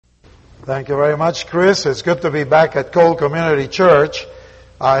Thank you very much, Chris. It's good to be back at Cole Community Church.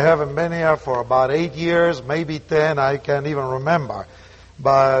 I haven't been here for about 8 years, maybe 10, I can't even remember.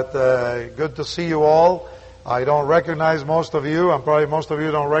 But good to see you all. I don't recognize most of you, and probably most of you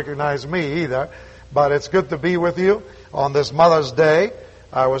don't recognize me either. But it's good to be with you on this Mother's Day.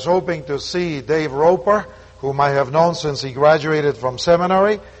 I was hoping to see Dave Roper, whom I have known since he graduated from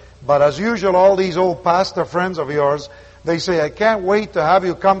seminary. But as usual, all these old pastor friends of yours, they say, I can't wait to have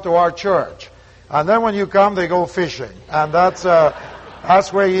you come to our church. And then when you come, they go fishing. And that's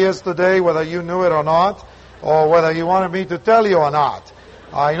where he is today, whether you knew it or not, or whether you wanted me to tell you or not.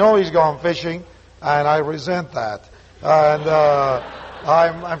 I know he's gone fishing, and I resent that. And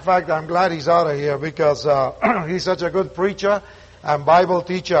in fact, I'm glad he's out of here because he's such a good preacher and Bible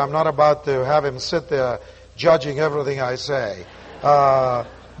teacher. I'm not about to have him sit there judging everything I say.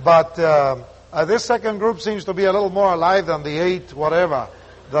 But this second group seems to be a little more alive than the 8 whatever.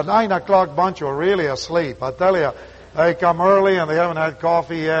 The 9 o'clock bunch were really asleep. I tell you, they come early and they haven't had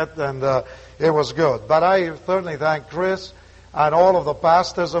coffee yet, and it was good. But I certainly thank Chris and all of the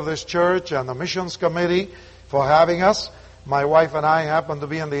pastors of this church and the missions committee for having us. My wife and I happen to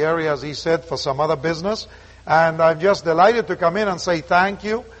be in the area, as he said, for some other business. And I'm just delighted to come in and say thank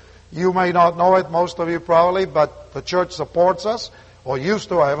you. You may not know it, most of you probably, but the church supports us. Or used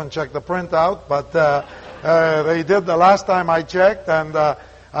to. I haven't checked the printout, but they did the last time I checked, and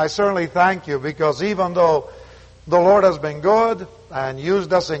I certainly thank you, because even though the Lord has been good and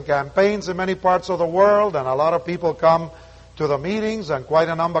used us in campaigns in many parts of the world, and a lot of people come to the meetings, and quite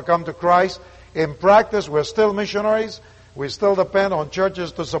a number come to Christ, in practice we're still missionaries. We still depend on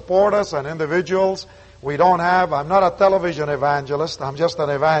churches to support us and individuals. I'm not a television evangelist, I'm just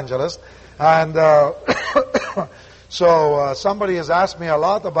an evangelist. And So somebody has asked me a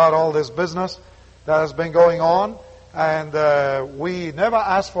lot about all this business that has been going on, and we never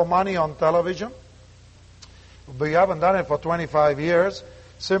ask for money on television. We haven't done it for 25 years,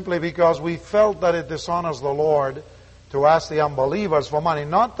 simply because we felt that it dishonors the Lord to ask the unbelievers for money.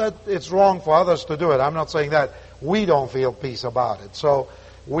 Not that it's wrong for others to do it. I'm not saying that. We don't feel peace about it. So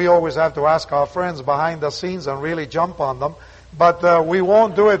we always have to ask our friends behind the scenes and really jump on them. But we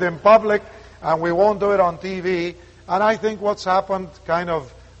won't do it in public, and we won't do it on TV. And I think what's happened kind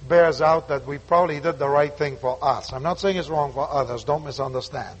of bears out that we probably did the right thing for us. I'm not saying it's wrong for others. Don't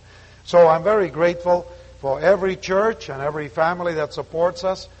misunderstand. So I'm very grateful for every church and every family that supports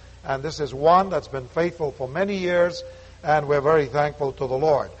us. And this is one that's been faithful for many years, and we're very thankful to the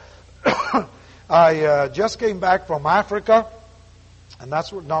Lord. I just came back from Africa, and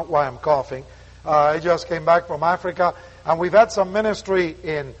that's not why I'm coughing. I just came back from Africa, and we've had some ministry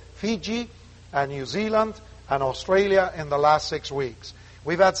in Fiji and New Zealand and Australia in the last 6 weeks.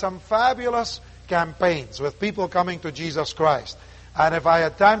 We've had some fabulous campaigns with people coming to Jesus Christ. And if I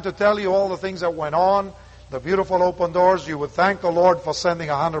had time to tell you all the things that went on, the beautiful open doors, you would thank the Lord for sending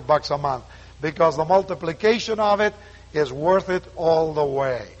 $100 a month, because the multiplication of it is worth it all the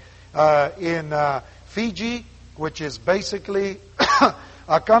way. In Fiji, which is basically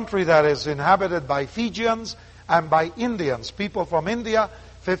a country that is inhabited by Fijians and by Indians, people from India,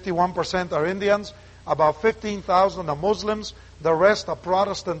 51% are Indians. About 15,000 are Muslims. The rest are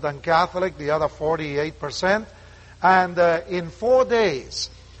Protestant and Catholic, the other 48%. And in 4 days,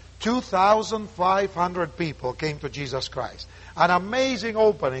 2,500 people came to Jesus Christ. An amazing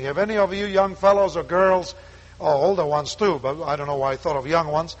opening. If any of you young fellows or girls, or older ones too, but I don't know why I thought of young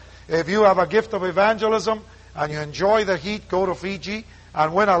ones, if you have a gift of evangelism and you enjoy the heat, go to Fiji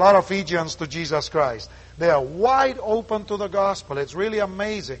and win a lot of Fijians to Jesus Christ. They are wide open to the gospel. It's really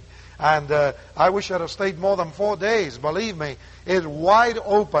amazing. And I wish I'd have stayed more than 4 days. Believe me, it's wide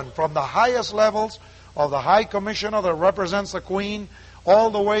open from the highest levels of the High Commissioner that represents the Queen all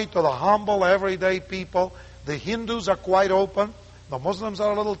the way to the humble, everyday people. The Hindus are quite open. The Muslims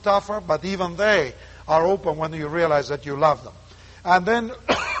are a little tougher, but even they are open when you realize that you love them. And then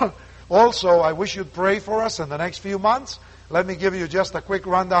also, I wish you'd pray for us in the next few months. Let me give you just a quick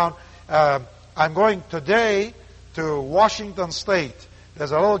rundown. I'm going today to Washington State.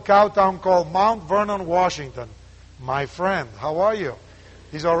 There's a little cow town called Mount Vernon, Washington. My friend, how are you?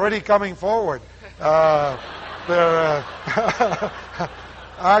 He's already coming forward.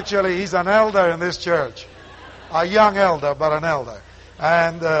 Actually, he's an elder in this church. A young elder, but an elder.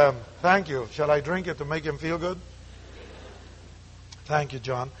 And thank you. Shall I drink it to make him feel good? Thank you,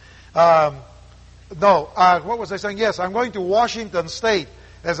 John. What was I saying? Yes, I'm going to Washington State.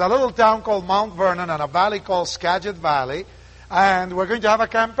 There's a little town called Mount Vernon and a valley called Skagit Valley. And we're going to have a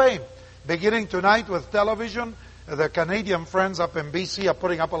campaign beginning tonight with television. The Canadian friends up in BC are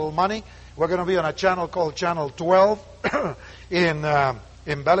putting up a little money. We're going to be on a channel called Channel 12 in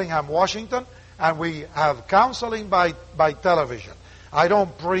in Bellingham, Washington, and we have counseling by television. I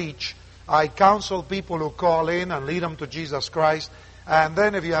don't preach. I counsel people who call in and lead them to Jesus Christ. And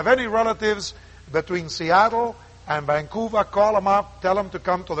then if you have any relatives between Seattle and Vancouver, call them up, tell them to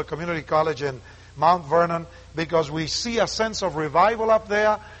come to the community college in Mount Vernon, because we see a sense of revival up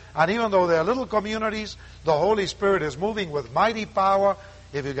there. And even though they're little communities, the Holy Spirit is moving with mighty power.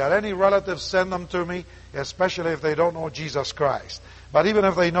 If you got any relatives, send them to me, especially if they don't know Jesus Christ. But even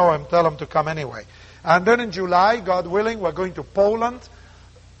if they know Him, tell them to come anyway. And then in July, God willing, we're going to Poland.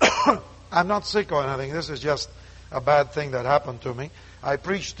 I'm not sick or anything. This is just a bad thing that happened to me. I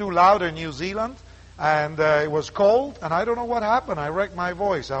preached too loud in New Zealand, and it was cold, and I don't know what happened. I wrecked my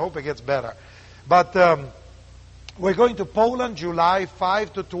voice. I hope it gets better. But we're going to Poland July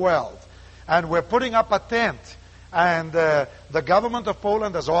 5 to 12, and we're putting up a tent. And the government of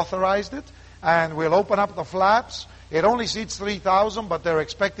Poland has authorized it, and we'll open up the flaps. It only seats 3,000, but they're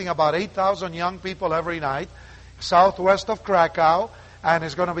expecting about 8,000 young people every night, southwest of Krakow, and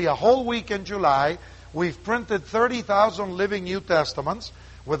it's going to be a whole week in July. We've printed 30,000 Living New Testaments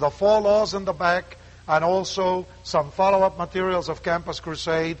with the 4 laws in the back, and also some follow-up materials of Campus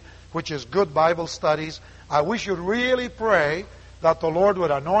Crusade, which is good Bible studies. We should really pray that the Lord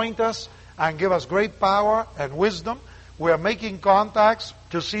would anoint us and give us great power and wisdom. We are making contacts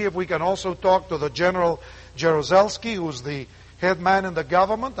to see if we can also talk to the General Jaruzelski, who's the head man in the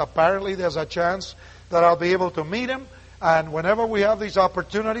government. Apparently there's a chance that I'll be able to meet him. And whenever we have these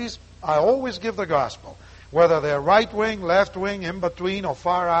opportunities, I always give the gospel. Whether they're right wing, left wing, in between, or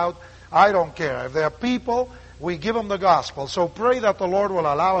far out, I don't care. If they're people, we give them the gospel. So pray that the Lord will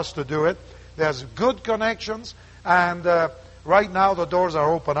allow us to do it. There's good connections, and right now the doors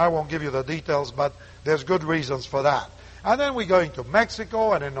are open. I won't give you the details, but there's good reasons for that. And then we're going to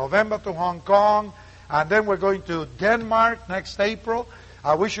Mexico, and in November to Hong Kong, and then we're going to Denmark next April.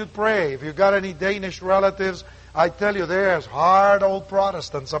 We should pray. If you've got any Danish relatives, I tell you, there's hard old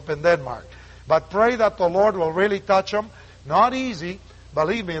Protestants up in Denmark. But pray that the Lord will really touch them. Not easy.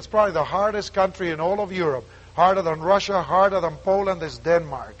 Believe me, it's probably the hardest country in all of Europe. Harder than Russia, harder than Poland is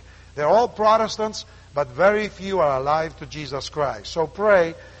Denmark. They're all Protestants, but very few are alive to Jesus Christ. So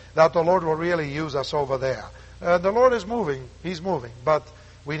pray that the Lord will really use us over there. The Lord is moving. He's moving, but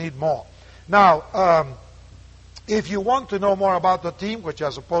we need more. Now, if you want to know more about the team, which I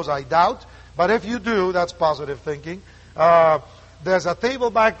suppose I doubt, but if you do, that's positive thinking. There's a table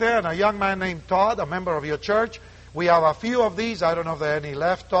back there, and a young man named Todd, a member of your church. We have a few of these. I don't know if there are any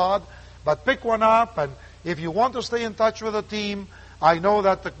left, Todd. But pick one up, and if you want to stay in touch with the team, I know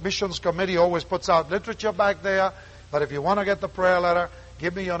that the missions committee always puts out literature back there. But if you want to get the prayer letter,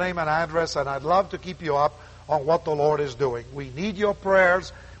 give me your name and address, and I'd love to keep you up on what the Lord is doing. We need your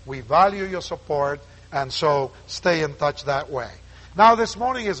prayers. We value your support, and so stay in touch that way. Now, this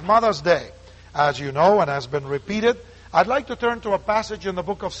morning is Mother's Day, as you know, and has been repeated. I'd like to turn to a passage in the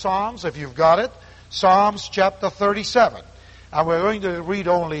book of Psalms, if you've got it. Psalms chapter 37. And we're going to read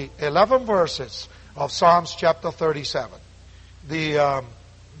only 11 verses of Psalms chapter 37.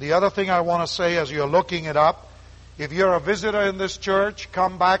 The other thing I want to say as you're looking it up, if you're a visitor in this church,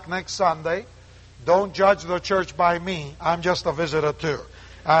 come back next Sunday. Don't judge the church by me. I'm just a visitor too.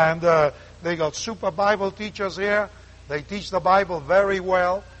 And they got super Bible teachers here. They teach the Bible very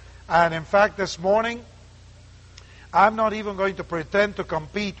well. And in fact, this morning, I'm not even going to pretend to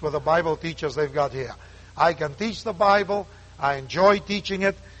compete with the Bible teachers they've got here. I can teach the Bible. I enjoy teaching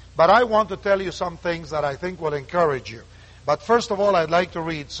it. But I want to tell you some things that I think will encourage you. But first of all, I'd like to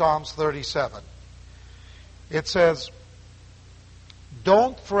read Psalms 37. It says,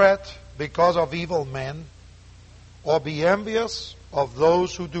 "Don't fret because of evil men, or be envious of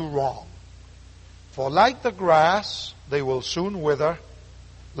those who do wrong. For like the grass, they will soon wither.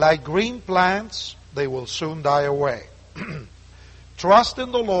 Like green plants, they will soon die away. Trust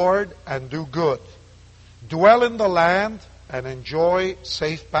in the Lord and do good. Dwell in the land and enjoy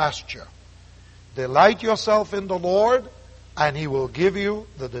safe pasture. Delight yourself in the Lord, and He will give you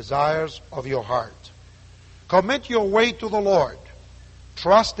the desires of your heart. Commit your way to the Lord.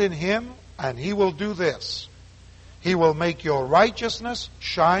 Trust in Him, and He will do this. He will make your righteousness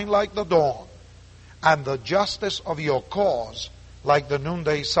shine like the dawn, and the justice of your cause like the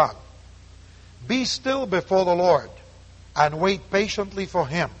noonday sun. Be still before the Lord, and wait patiently for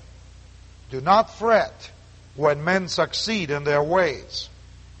Him. Do not fret when men succeed in their ways,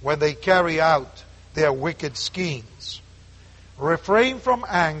 when they carry out their wicked schemes. Refrain from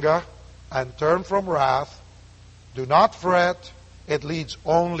anger and turn from wrath. Do not fret, it leads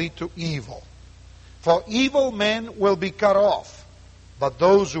only to evil. For evil men will be cut off, but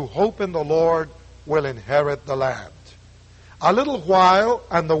those who hope in the Lord will inherit the land. A little while,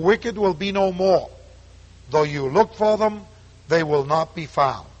 and the wicked will be no more. Though you look for them, they will not be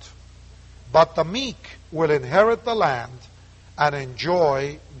found. But the meek will inherit the land and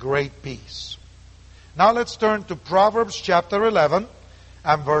enjoy great peace. Now let's turn to Proverbs chapter 11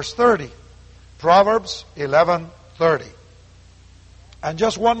 and verse 30. Proverbs 11:30. And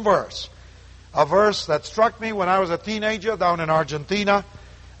just one verse. A verse that struck me when I was a teenager down in Argentina,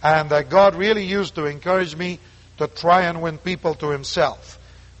 and that God really used to encourage me to try and win people to Himself.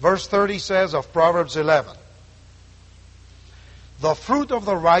 Verse 30 says of Proverbs 11, "The fruit of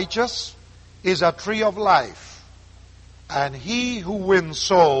the righteous is a tree of life, and he who wins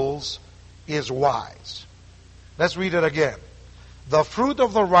souls is wise." Let's read it again. "The fruit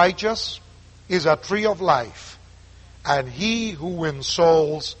of the righteous is a tree of life, and he who wins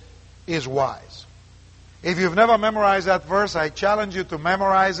souls is wise." If you've never memorized that verse, I challenge you to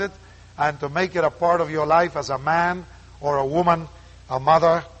memorize it and to make it a part of your life as a man or a woman, a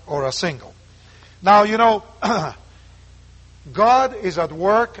mother or a single. Now, you know, God is at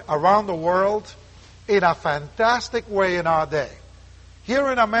work around the world in a fantastic way in our day.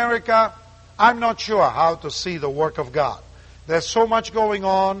 Here in America, I'm not sure how to see the work of God. There's so much going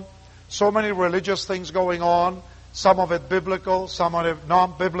on, so many religious things going on, some of it biblical, some of it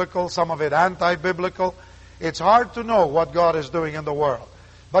non-biblical, some of it anti-biblical. It's hard to know what God is doing in the world.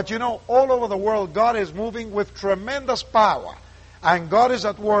 But you know, all over the world, God is moving with tremendous power. And God is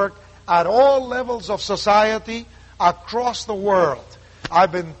at work at all levels of society across the world.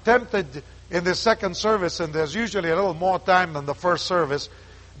 I've been tempted in the second service, and there's usually a little more time than the first service,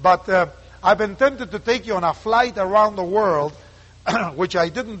 but I've been tempted to take you on a flight around the world, which I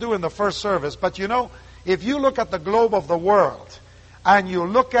didn't do in the first service. But you know, if you look at the globe of the world, and you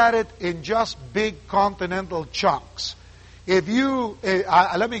look at it in just big continental chunks, if you,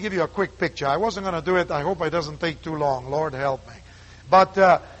 let me give you a quick picture. I wasn't going to do it. I hope it doesn't take too long. Lord help me.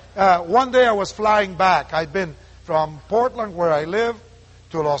 But one day I was flying back. I'd been from Portland, where I live,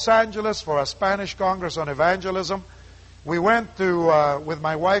 to Los Angeles for a Spanish Congress on Evangelism. We went to, with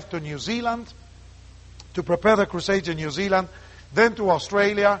my wife, to New Zealand to prepare the crusades in New Zealand, then to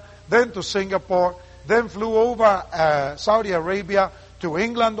Australia, then to Singapore, then flew over Saudi Arabia to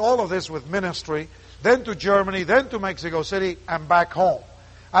England, all of this with ministry, then to Germany, then to Mexico City, and back home.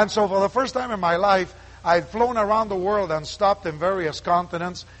 And so for the first time in my life, I'd flown around the world and stopped in various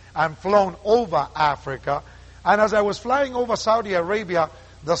continents and flown over Africa. And as I was flying over Saudi Arabia,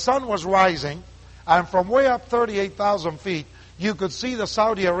 the sun was rising, and from way up 38,000 feet, you could see the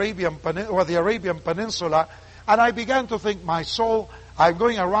Saudi Arabian or the Arabian Peninsula. And I began to think, my soul, I'm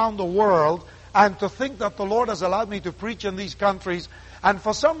going around the world, and to think that the Lord has allowed me to preach in these countries. And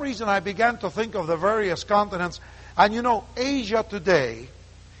for some reason, I began to think of the various continents. And you know, Asia today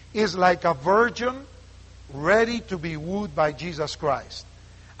is like a virgin ready to be wooed by Jesus Christ.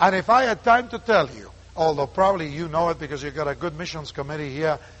 And if I had time to tell you, although probably you know it because you've got a good missions committee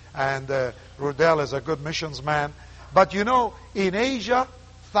here, and Rudell is a good missions man. But you know, in Asia,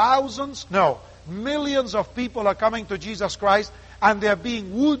 millions of people are coming to Jesus Christ, and they're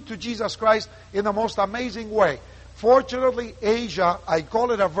being wooed to Jesus Christ in the most amazing way. Fortunately, Asia, I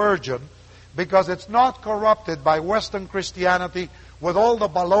call it a virgin because it's not corrupted by Western Christianity with all the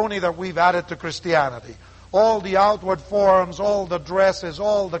baloney that we've added to Christianity. All the outward forms, all the dresses,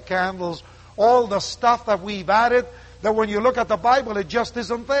 all the candles, all the stuff that we've added, that when you look at the Bible, it just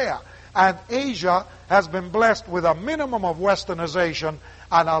isn't there. And Asia has been blessed with a minimum of westernization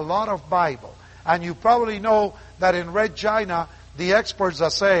and a lot of Bible. And you probably know that in Red China, the experts are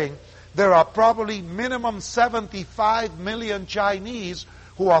saying there are probably minimum 75 million Chinese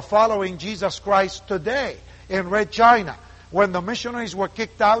who are following Jesus Christ today in Red China. When the missionaries were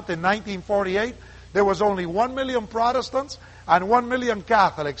kicked out in 1948, there was only 1 million Protestants and 1 million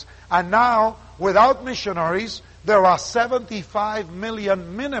Catholics. And now, without missionaries, there are 75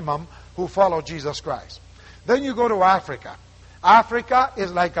 million minimum who follow Jesus Christ. Then you go to Africa. Africa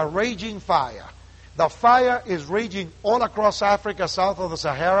is like a raging fire. The fire is raging all across Africa, south of the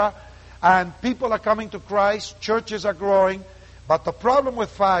Sahara, and people are coming to Christ, churches are growing. But the problem with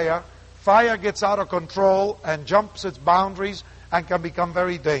fire gets out of control and jumps its boundaries and can become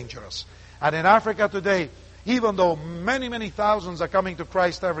very dangerous. And in Africa today, even though many, many thousands are coming to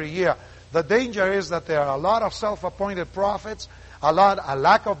Christ every year, the danger is that there are a lot of self-appointed prophets, a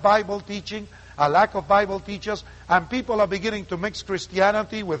lack of Bible teaching, a lack of Bible teachers, and people are beginning to mix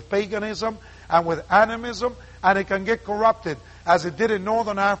Christianity with paganism and with animism, and it can get corrupted, as it did in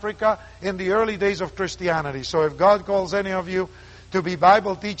northern Africa in the early days of Christianity. So if God calls any of you to be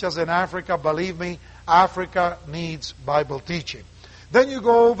Bible teachers in Africa, believe me, Africa needs Bible teaching. Then you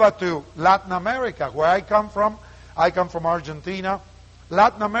go over to Latin America, where I come from. I come from Argentina.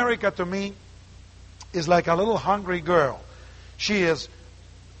 Latin America to me is like a little hungry girl. She is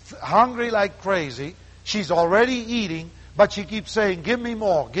hungry like crazy. She's already eating, but she keeps saying, give me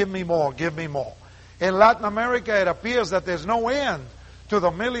more, give me more, give me more. In Latin America, it appears that there's no end to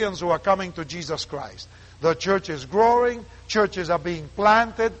the millions who are coming to Jesus Christ. The church is growing. Churches are being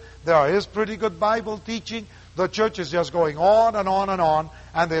planted. There is pretty good Bible teaching. The church is just going on and on and on,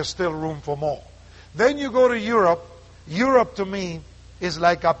 and there's still room for more. Then you go to Europe. Europe, to me, is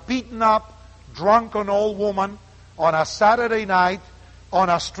like a beaten up, drunken old woman on a Saturday night on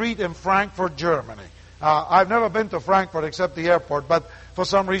a street in Frankfurt, Germany. I've never been to Frankfurt except the airport, but for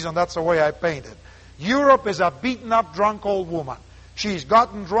some reason that's the way I paint it. Europe is a beaten up, drunk old woman. She's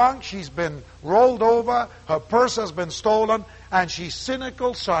gotten drunk, she's been rolled over, her purse has been stolen, and she's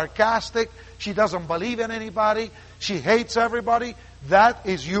cynical, sarcastic, she doesn't believe in anybody, she hates everybody. That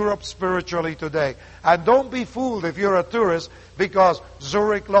is Europe spiritually today. And don't be fooled if you're a tourist because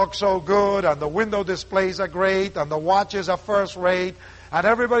Zurich looks so good and the window displays are great and the watches are first rate and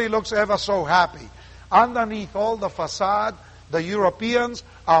everybody looks ever so happy. Underneath all the facade, the Europeans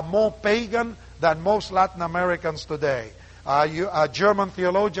are more pagan than most Latin Americans today. A German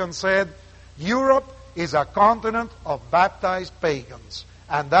theologian said, Europe is a continent of baptized pagans.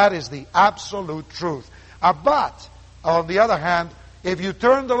 And that is the absolute truth. But, on the other hand, if you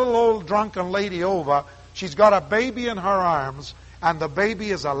turn the little old drunken lady over, she's got a baby in her arms, and the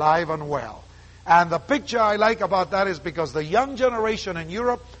baby is alive and well. And the picture I like about that is because the young generation in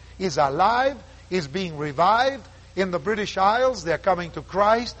Europe is alive, is being revived. In the British Isles, they're coming to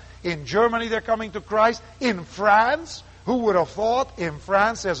Christ. In Germany, they're coming to Christ. In France, who would have thought? In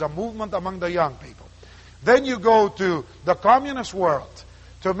France, there's a movement among the young people. Then you go to the communist world.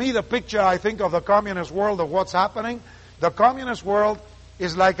 To me, the picture I think of the communist world, of what's happening, the communist world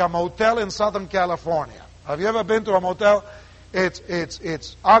is like a motel in Southern California. Have you ever been to a motel?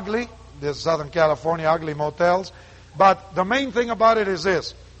 It's ugly. There's Southern California ugly motels. But the main thing about it is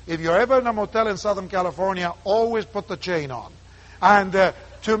this. If you're ever in a motel in Southern California, always put the chain on. And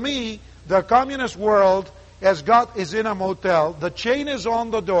to me, the communist world is in a motel. The chain is on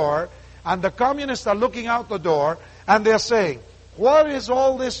the door, and the communists are looking out the door, and they're saying, what is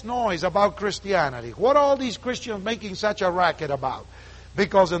all this noise about Christianity? What are all these Christians making such a racket about?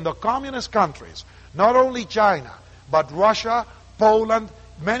 Because in the communist countries, not only China, but Russia, Poland,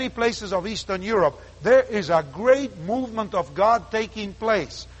 many places of Eastern Europe, there is a great movement of God taking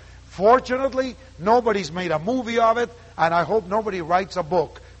place. Fortunately, nobody's made a movie of it, and I hope nobody writes a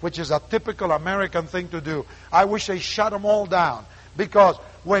book, which is a typical American thing to do. I wish they shut them all down. Because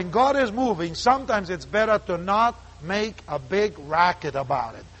when God is moving, sometimes it's better to not make a big racket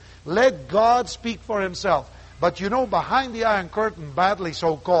about it. Let God speak for Himself. But you know, behind the Iron Curtain, badly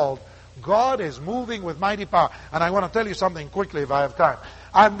so-called, God is moving with mighty power. And I want to tell you something quickly if I have time.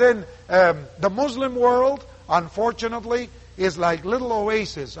 And then the Muslim world, unfortunately, is like little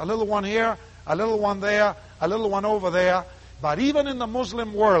oases. A little one here, a little one there, a little one over there. But even in the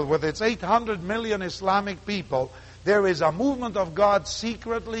Muslim world, with its 800 million Islamic people, there is a movement of God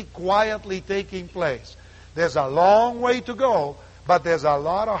secretly, quietly taking place. There's a long way to go, but there's a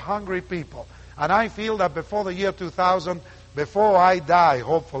lot of hungry people. And I feel that before the year 2000, before I die,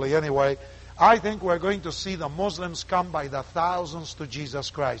 hopefully anyway, I think we're going to see the Muslims come by the thousands to Jesus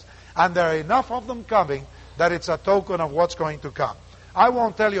Christ. And there are enough of them coming that it's a token of what's going to come. I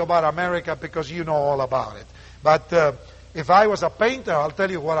won't tell you about America because you know all about it. But if I was a painter, I'll tell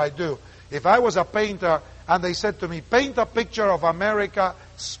you what I do. If I was a painter and they said to me, paint a picture of America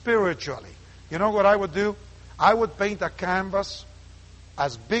spiritually, you know what I would do? I would paint a canvas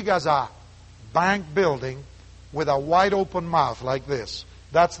as big as a bank building with a wide open mouth like this.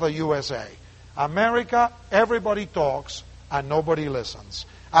 That's the USA. America, everybody talks and nobody listens.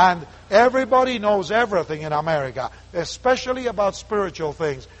 And everybody knows everything in America, especially about spiritual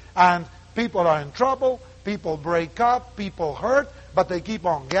things. And people are in trouble, people break up, people hurt, but they keep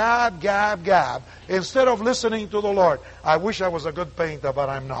on gab, gab, gab, instead of listening to the Lord. I wish I was a good painter, but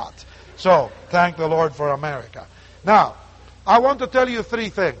I'm not. So, thank the Lord for America. Now, I want to tell you three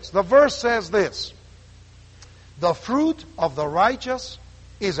things. The verse says this: the fruit of the righteous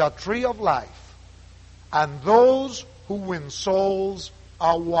is a tree of life, and those who win souls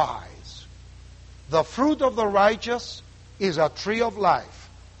are wise. The fruit of the righteous is a tree of life,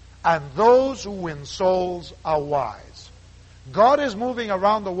 and those who win souls are wise. God is moving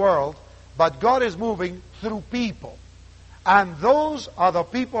around the world, but God is moving through people. And those are the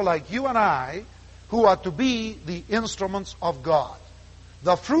people like you and I who are to be the instruments of God.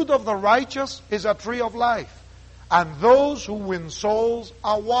 The fruit of the righteous is a tree of life, and those who win souls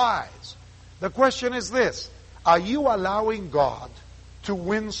are wise. The question is this: Are you allowing God to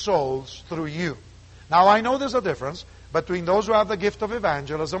win souls through you? Now, I know there's a difference between those who have the gift of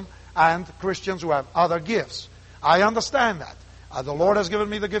evangelism and Christians who have other gifts. I understand that. The Lord has given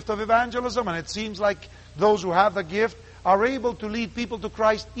me the gift of evangelism, and it seems like those who have the gift are able to lead people to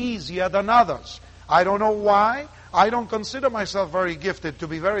Christ easier than others. I don't know why. I don't consider myself very gifted. To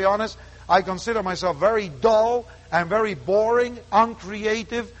be very honest, I consider myself very dull and very boring,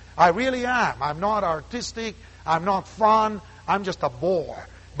 uncreative. I really am. I'm not artistic. I'm not fun. I'm just a bore.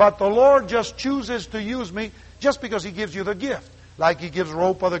 But the Lord just chooses to use me just because He gives you the gift. Like He gives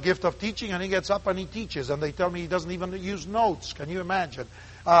Roper the gift of teaching, and he gets up and he teaches. And they tell me he doesn't even use notes. Can you imagine?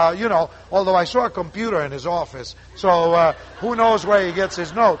 Although I saw a computer in his office. So who knows where he gets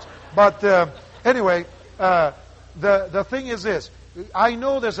his notes. But anyway, the thing is this. I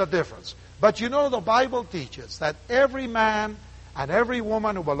know there's a difference. But the Bible teaches that every man and every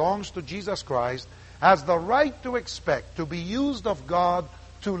woman who belongs to Jesus Christ has the right to expect to be used of God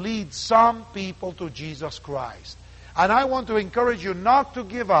to lead some people to Jesus Christ. And I want to encourage you not to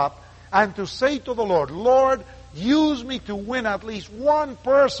give up and to say to the Lord, Lord, use me to win at least one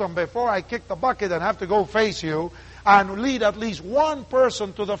person before I kick the bucket and have to go face you, and lead at least one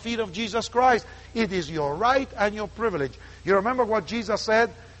person to the feet of Jesus Christ. It is your right and your privilege. You remember what Jesus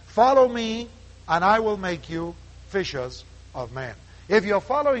said? Follow me, and I will make you fishers of men. If you're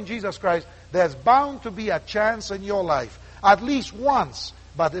following Jesus Christ, there's bound to be a chance in your life, at least once.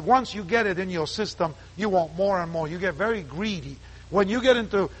 But once you get it in your system, you want more and more. You get very greedy. When you get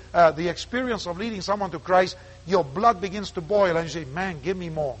into the experience of leading someone to Christ, your blood begins to boil, and you say, man, give me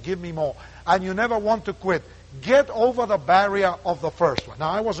more, give me more. And you never want to quit. Get over the barrier of the first one. Now,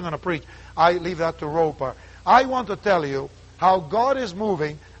 I wasn't going to preach. I leave that to Roper. I want to tell you how God is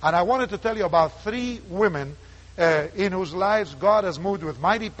moving, and I wanted to tell you about 3 women in whose lives God has moved with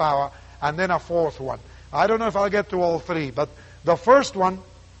mighty power, and then a 4th one. I don't know if I'll get to all 3, but the first one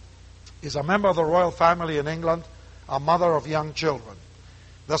is a member of the royal family in England, a mother of young children.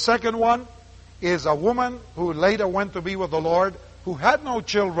 The second one is a woman who later went to be with the Lord, who had no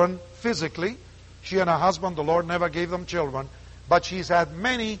children physically. She and her husband, the Lord never gave them children, but she's had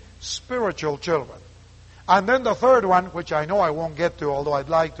many spiritual children. And then the third one, which I know I won't get to, although I'd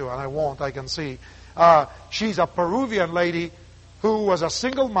like to, and I won't, I can see. She's a Peruvian lady who was a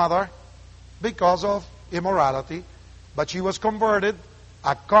single mother because of immorality, but she was converted,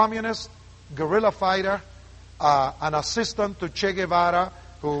 a communist, guerrilla fighter, an assistant to Che Guevara,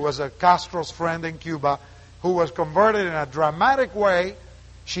 who was a Castro's friend in Cuba, who was converted in a dramatic way.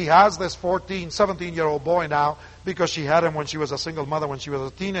 She has this 17-year-old boy now because she had him when she was a single mother when she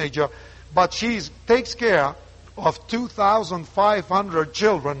was a teenager. But she takes care of 2,500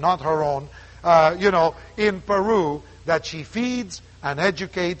 children, not her own, in Peru, that she feeds and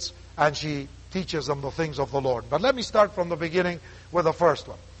educates, and she teaches them the things of the Lord. But let me start from the beginning with the first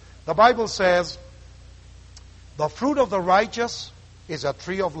one. The Bible says, the fruit of the righteous is a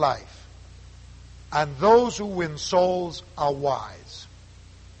tree of life, and those who win souls are wise.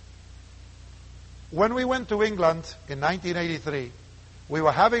 When we went to England in 1983, we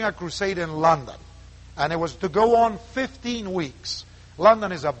were having a crusade in London, and it was to go on 15 weeks.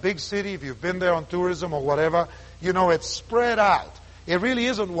 London is a big city. If you've been there on tourism or whatever, you know it's spread out. It really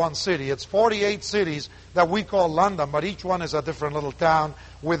isn't one city. It's 48 cities that we call London, but each one is a different little town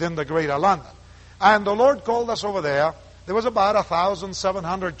within the greater London. And the Lord called us over there. There was about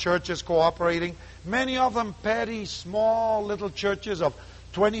 1,700 churches cooperating, many of them petty, small little churches of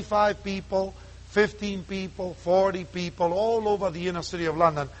 25 people, 15 people, 40 people, all over the inner city of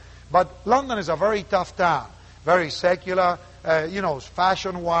London. But London is a very tough town, very secular,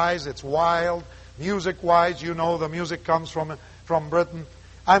 fashion-wise, it's wild, music-wise, the music comes from Britain.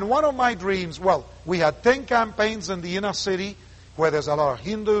 And one of my dreams, we had 10 campaigns in the inner city where there's a lot of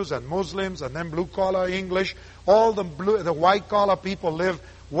Hindus and Muslims and then blue-collar English. All the white-collar people live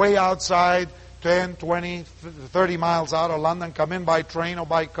way outside, 10, 20, 30 miles out of London, come in by train or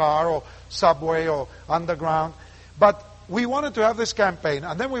by car or subway or underground. But we wanted to have this campaign,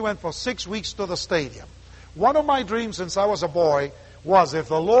 and then we went for 6 weeks to the stadium. One of my dreams since I was a boy was, if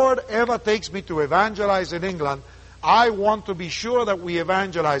the Lord ever takes me to evangelize in England, I want to be sure that we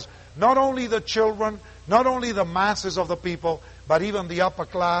evangelize not only the children, not only the masses of the people, but even the upper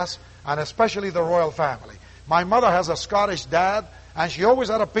class, and especially the royal family. My mother has a Scottish dad, and she always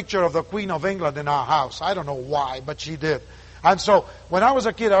had a picture of the Queen of England in our house. I don't know why, but she did. And so, when I was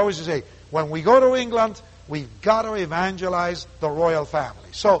a kid, I always say, when we go to England, we've got to evangelize the royal family.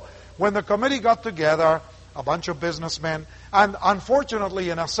 So, when the committee got together, a bunch of businessmen, and unfortunately,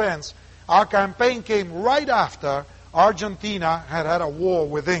 in a sense, our campaign came right after Argentina had a war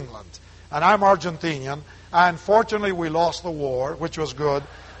with England. And I'm Argentinian, And fortunately, we lost the war, which was good.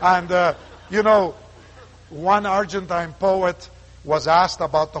 And, one Argentine poet was asked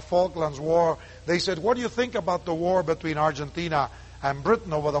about the Falklands War. They said, what do you think about the war between Argentina and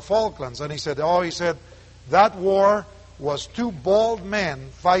Britain over the Falklands? And he said, that war was two bald men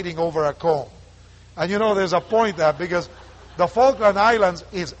fighting over a comb. And there's a point there, because the Falkland Islands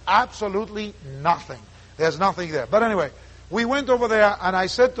is absolutely nothing. There's nothing there. But anyway, we went over there, and I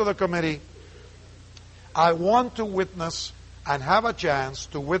said to the committee, I want to witness and have a chance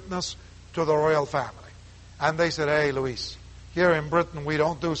to witness to the royal family. And they said, hey, Luis, here in Britain we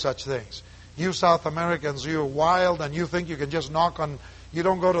don't do such things. You South Americans, you're wild, and you think you can just knock on, you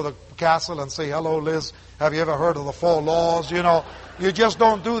don't go to the castle and say, hello, Liz, have you ever heard of the 4 laws? You just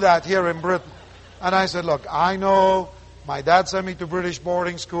don't do that here in Britain. And I said, look, I know my dad sent me to British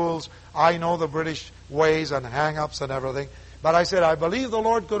boarding schools. I know the British ways and hang-ups and everything. But I said, I believe the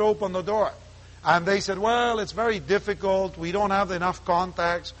Lord could open the door. And they said, well, it's very difficult. We don't have enough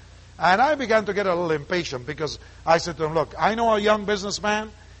contacts. And I began to get a little impatient, because I said to him, look, I know a young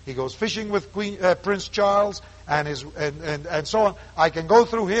businessman. He goes fishing with Prince Charles and so on. I can go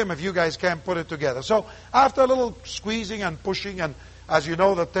through him if you guys can't put it together. So after a little squeezing and pushing, and as you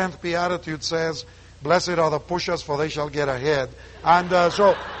know, the 10th Beatitude says, blessed are the pushers, for they shall get ahead. And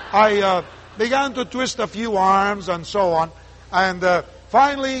so I began to twist a few arms and so on. And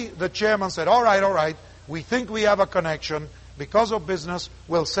finally, the chairman said, all right, we think we have a connection. Because of business,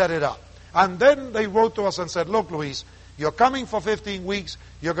 we'll set it up. And then they wrote to us and said, look, Luis, you're coming for 15 weeks.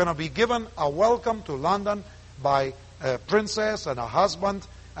 You're going to be given a welcome to London by a princess and a husband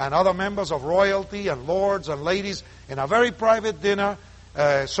and other members of royalty and lords and ladies in a very private dinner.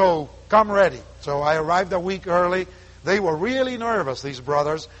 So come ready. So I arrived a week early. They were really nervous, these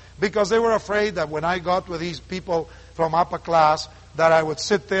brothers, because they were afraid that when I got with these people from upper class, that I would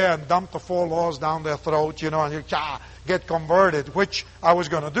sit there and dump the 4 laws down their throat, and get converted, which I was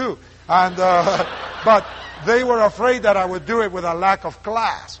going to do. And but they were afraid that I would do it with a lack of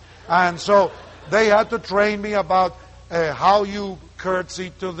class. And so they had to train me about how you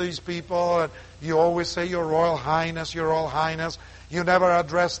curtsy to these people. And you always say, Your Royal Highness, Your Royal Highness. You never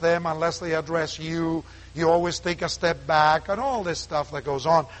address them unless they address you. You always take a step back, and all this stuff that goes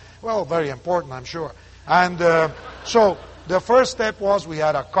on. Well, very important, I'm sure. And so the first step was we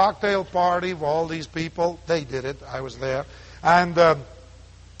had a cocktail party for all these people. They did it. I was there. And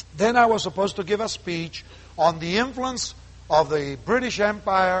then I was supposed to give a speech on the influence of the British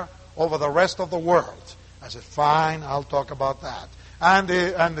Empire over the rest of the world. I said, fine, I'll talk about that. And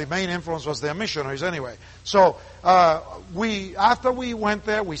the main influence was their missionaries anyway. So after we went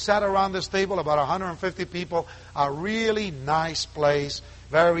there, we sat around this table, about 150 people, a really nice place,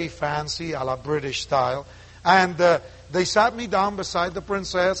 very fancy, a la British style. And they sat me down beside the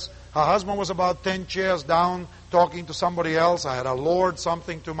princess. Her husband was about 10 chairs down talking to somebody else. I had a lord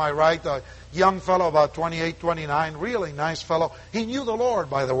something to my right, a young fellow about 28, 29, really nice fellow. He knew the Lord,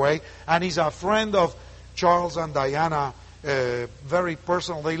 by the way, and he's a friend of Charles and Diana, very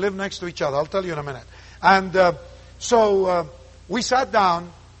personal. They live next to each other. I'll tell you in a minute. And so we sat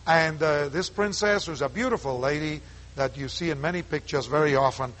down, and this princess, who's a beautiful lady that you see in many pictures very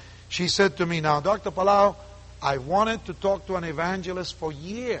often, she said to me, now, Dr. Palau, I wanted to talk to an evangelist for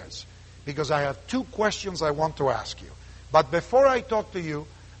years because I have 2 questions I want to ask you. But before I talk to you,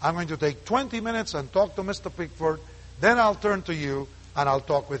 I'm going to take 20 minutes and talk to Mr. Pickford. Then I'll turn to you and I'll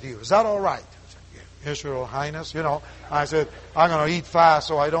talk with you. Is that all right? I said, yes, Your Royal Highness. I said, I'm going to eat fast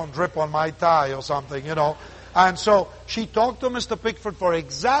so I don't drip on my tie or something, And so she talked to Mr. Pickford for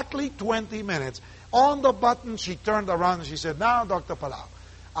exactly 20 minutes. On the button, she turned around and she said, now, Dr. Palau,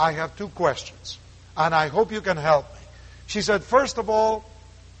 I have 2 questions. And I hope you can help me. She said, first of all,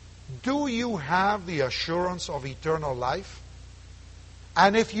 do you have the assurance of eternal life?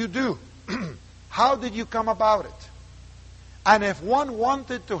 And if you do, how did you come about it? And if one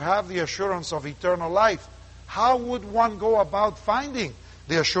wanted to have the assurance of eternal life, how would one go about finding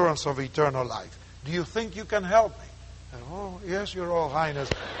the assurance of eternal life? Do you think you can help me? And, oh, yes, Your Royal Highness.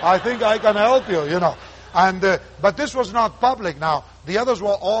 I think I can help you, And but this was not public. Now, the others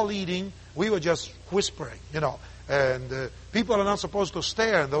were all eating. We were just whispering, And people are not supposed to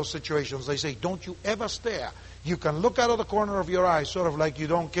stare in those situations. They say, don't you ever stare. You can look out of the corner of your eye, sort of like you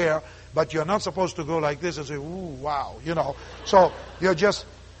don't care, but you're not supposed to go like this and say, ooh, wow, So you're just...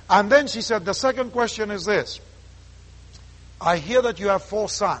 And then she said, the second question is this. I hear that you have 4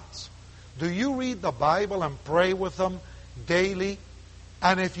 sons. Do you read the Bible and pray with them daily?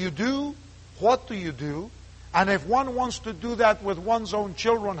 And if you do, what do you do? And if one wants to do that with one's own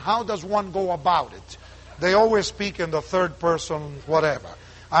children, how does one go about it? They always speak in the third person, whatever.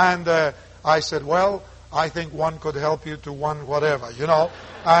 And I said, well, I think one could help you to one whatever, you know.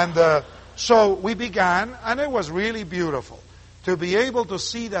 And so we began, and it was really beautiful to be able to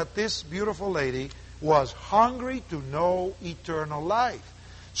see that this beautiful lady was hungry to know eternal life.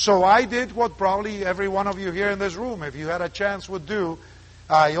 So I did what probably every one of you here in this room, if you had a chance, would do.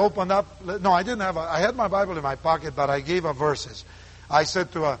 I opened up, no, I didn't have, I had my Bible in my pocket, but I gave her verses. I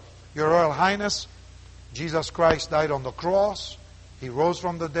said to her, Your Royal Highness, Jesus Christ died on the cross. He rose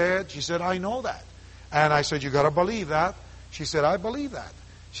from the dead. She said, I know that. And I said, you got to believe that. She said, I believe that.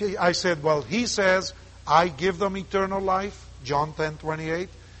 I said, well, he says, I give them eternal life. John 10:28.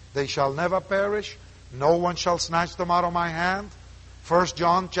 They shall never perish. No one shall snatch them out of my hand. 1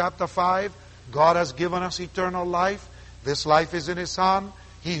 John chapter 5. God has given us eternal life. This life is in His Son.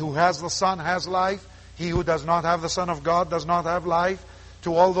 He who has the Son has life. He who does not have the Son of God does not have life.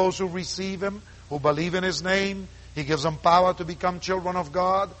 To all those who receive Him, who believe in His name, He gives them power to become children of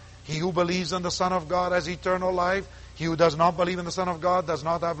God. He who believes in the Son of God has eternal life. He who does not believe in the Son of God does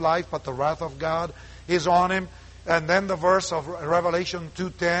not have life, but the wrath of God is on him. And then the verse of Revelation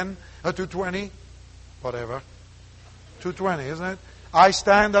 2:10, 2:20, whatever, 2:20, isn't it? I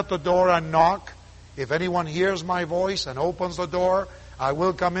stand at the door and knock. If anyone hears my voice and opens the door, I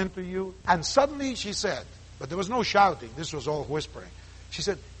will come into you. And suddenly she said, but there was no shouting, this was all whispering. She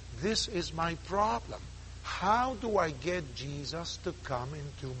said, this is my problem. How do I get Jesus to come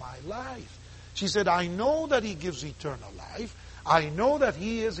into my life? She said, I know that He gives eternal life. I know that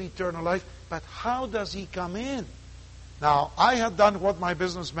He is eternal life, but how does He come in? Now, I had done what my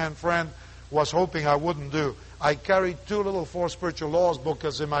businessman friend was hoping I wouldn't do. I carried 2 little 4 Spiritual Laws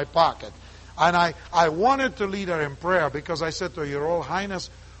booklets in my pocket. And I wanted to lead her in prayer because I said to her, Your Royal Highness,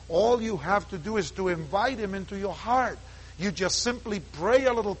 all you have to do is to invite Him into your heart. You just simply pray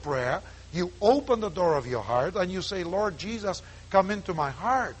a little prayer. You open the door of your heart and you say, Lord Jesus, come into my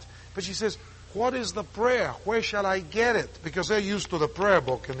heart. But she says, what is the prayer? Where shall I get it? Because they're used to the prayer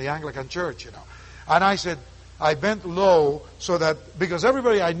book in the Anglican Church, you know. And I said, I bent low so that, because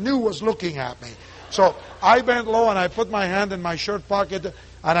everybody I knew was looking at me. So I bent low and I put my hand in my shirt pocket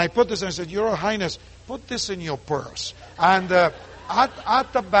and I put this and I said, Your Highness, put this in your purse. And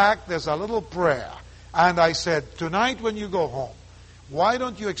at the back there's a little prayer. And I said, tonight when you go home, why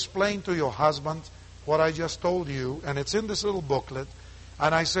don't you explain to your husband what I just told you? And it's in this little booklet.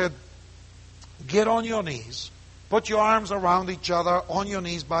 And I said, get on your knees. Put your arms around each other on your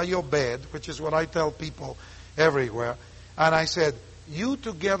knees by your bed, which is what I tell people everywhere. And I said, you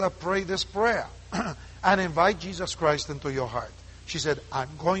together pray this prayer and invite Jesus Christ into your heart. She said, I'm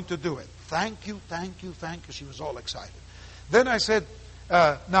going to do it. Thank you, thank you, thank you. She was all excited. Then I said,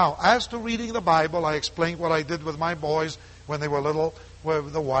 now, as to reading the Bible, I explained what I did with my boys when they were little, where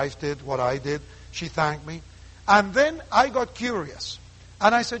the wife did, what I did. She thanked me. And then I got curious.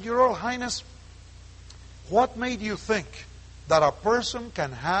 And I said, Your Royal Highness, what made you think that a person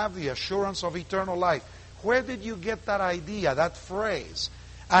can have the assurance of eternal life? Where did you get that idea, that phrase?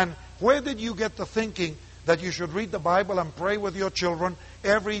 And where did you get the thinking that you should read the Bible and pray with your children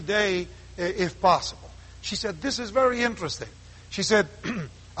every day if possible? She said, this is very interesting. She said,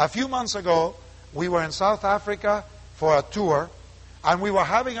 a few months ago, we were in South Africa for a tour, and we were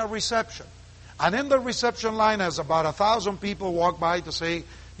having a reception. And in the reception line, as about 1,000 people walked by to say,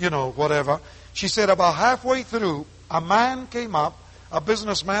 you know, whatever, she said about halfway through, a man came up, a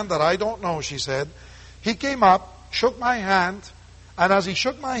businessman that I don't know, she said. He came up, shook my hand, and as he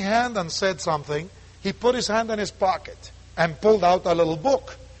shook my hand and said something, he put his hand in his pocket and pulled out a little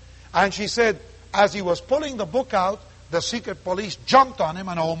book. And she said, as he was pulling the book out, the secret police jumped on him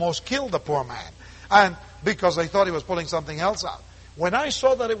and almost killed the poor man. And because they thought he was pulling something else out. When I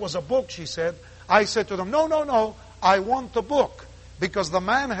saw that it was a book, she said, I said to them, no, I want the book. Because the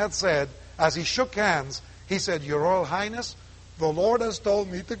man had said, as he shook hands, he said, Your Royal Highness, the Lord has told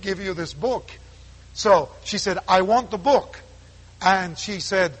me to give you this book. So she said, I want the book. And she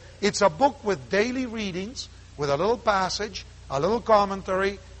said, it's a book with daily readings, with a little passage, a little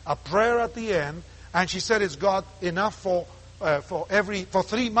commentary, a prayer at the end. And she said it's got enough for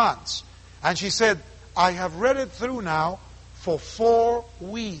 3 months. And she said, I have read it through now for 4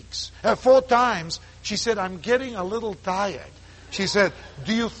 weeks. 4 times. She said, I'm getting a little tired. She said,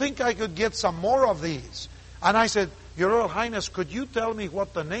 do you think I could get some more of these? And I said, Your Royal Highness, could you tell me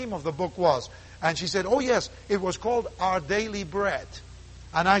what the name of the book was? And she said, oh yes, it was called Our Daily Bread.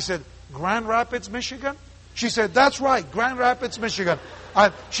 And I said, Grand Rapids, Michigan? She said, that's right, Grand Rapids, Michigan.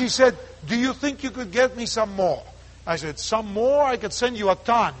 And she said, do you think you could get me some more? I said, some more? I could send you a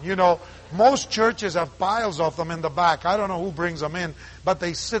ton. You know, most churches have piles of them in the back. I don't know who brings them in, but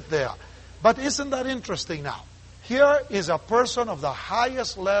they sit there. But isn't that interesting now? Here is a person of the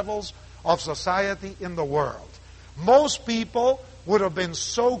highest levels of society in the world. Most people would have been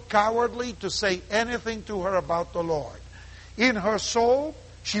so cowardly to say anything to her about the Lord. In her soul,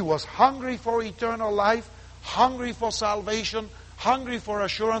 she was hungry for eternal life, hungry for salvation, hungry for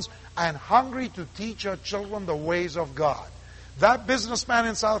assurance, and hungry to teach her children the ways of God. That businessman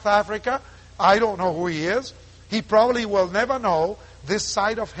in South Africa, I don't know who he is. He probably will never know this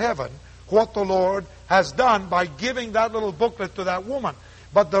side of heaven what the Lord has done by giving that little booklet to that woman.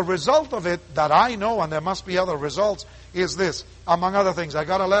 But the result of it that I know, and there must be other results, is this. Among other things, I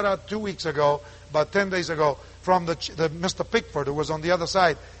got a letter 2 weeks ago, about 10 days ago, from the Mr. Pickford, who was on the other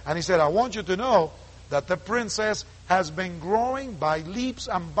side. And he said, I want you to know that the princess has been growing by leaps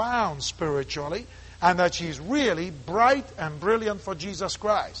and bounds spiritually, and that she's really bright and brilliant for Jesus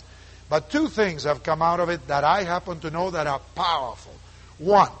Christ. But two things have come out of it that I happen to know that are powerful.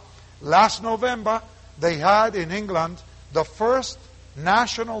 One, last November, they had in England the first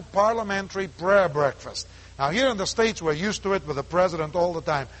national parliamentary prayer breakfast. Now, here in the States, we're used to it with the president all the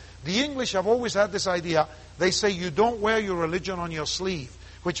time. The English have always had this idea. They say you don't wear your religion on your sleeve,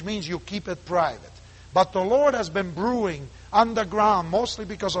 which means you keep it private. But the Lord has been brewing underground, mostly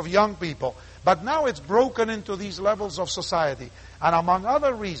because of young people. But now it's broken into these levels of society. And among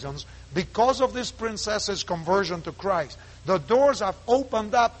other reasons, because of this princess's conversion to Christ, the doors have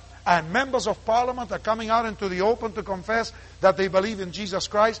opened up, and members of parliament are coming out into the open to confess that they believe in Jesus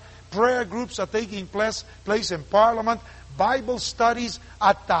Christ. Prayer groups are taking place in parliament. Bible studies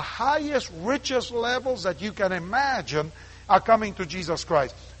at the highest, richest levels that you can imagine are coming to Jesus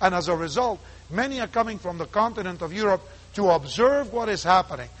Christ. And as a result, many are coming from the continent of Europe to observe what is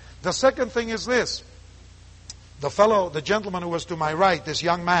happening. The second thing is this. The gentleman who was to my right, this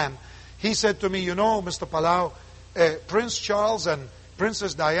young man, he said to me, you know, Mr. Palau, Prince Charles and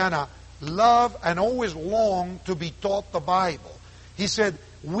Princess Diana love and always long to be taught the Bible. He said,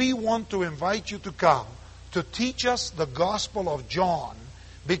 we want to invite you to come to teach us the Gospel of John,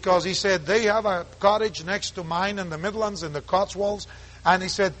 because he said they have a cottage next to mine in the Midlands in the Cotswolds, and he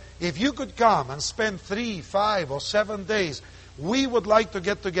said, if you could come and spend 3, 5, or 7 days, we would like to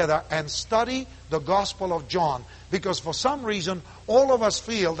get together and study the Gospel of John, because for some reason all of us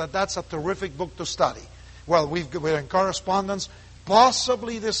feel that that's a terrific book to study. Well, we're in correspondence.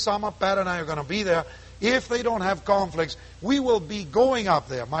 Possibly this summer, Pat and I are going to be there. If they don't have conflicts, we will be going up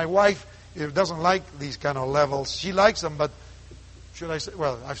there. My wife doesn't like these kind of levels. She likes them, but should I say?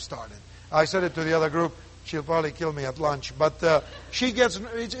 Well, I've started. I said it to the other group. She'll probably kill me at lunch. But she gets,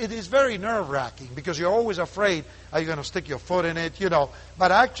 it is very nerve-wracking because you're always afraid, are you going to stick your foot in it, you know.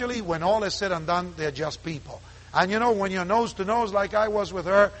 But actually, when all is said and done, they're just people. And you know, when you're nose to nose like I was with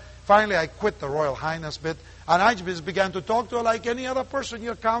her, finally I quit the Royal Highness bit. And I just began to talk to her like any other person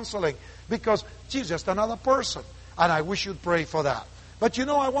you're counseling, because she's just another person. And I wish you'd pray for that. But you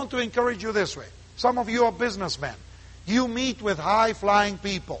know, I want to encourage you this way. Some of you are businessmen. You meet with high-flying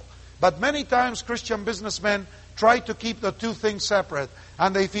people. But many times Christian businessmen try to keep the two things separate.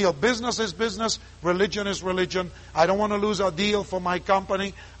 And they feel business is business, religion is religion. I don't want to lose a deal for my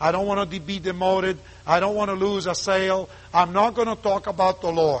company. I don't want to be demoted. I don't want to lose a sale. I'm not going to talk about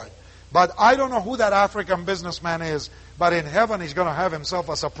the Lord. But I don't know who that African businessman is, but in heaven he's going to have himself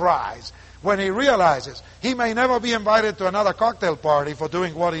a surprise when he realizes he may never be invited to another cocktail party for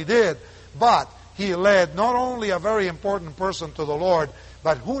doing what he did, but he led not only a very important person to the Lord,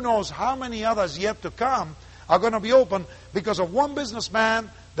 but who knows how many others yet to come are going to be open because of one businessman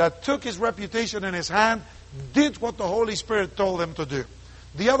that took his reputation in his hand, did what the Holy Spirit told him to do.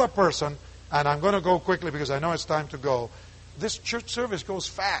 The other person, and I'm going to go quickly because I know it's time to go. This church service goes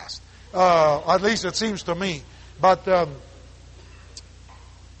fast. At least it seems to me. But shall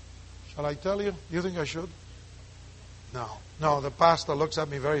I tell you? You think I should? No, the pastor looks at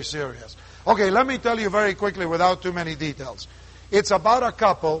me very serious. Okay, let me tell you very quickly without too many details. It's about a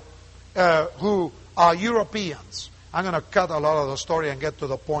couple who are Europeans. I'm going to cut a lot of the story and get to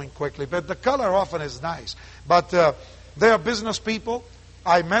the point quickly. But the color often is nice. But they are business people.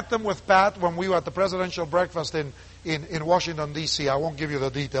 I met them with Pat when we were at the presidential breakfast in Washington, D.C. I won't give you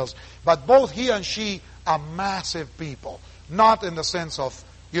the details. But both he and she are massive people. Not in the sense of,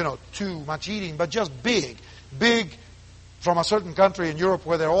 too much eating, but just big. Big from a certain country in Europe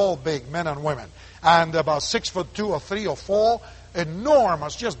where they're all big, men and women. And about 6'2" or 3 or 4.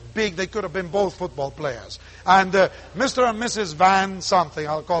 Enormous, just big. They could have been both football players. And Mr. and Mrs. Van something,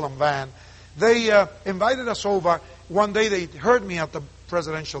 I'll call them Van, they invited us over. One day they heard me at the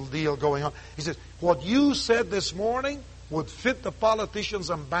presidential deal going on. He said, what you said this morning would fit the politicians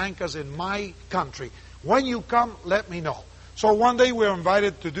and bankers in my country. When you come, let me know. So one day we were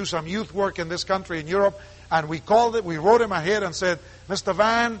invited to do some youth work in this country in Europe, and we wrote him ahead and said, Mr.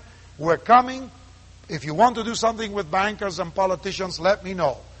 Van, we're coming. If you want to do something with bankers and politicians, let me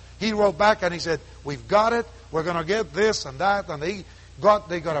know. He wrote back and he said, we've got it. We're going to get this and that. And they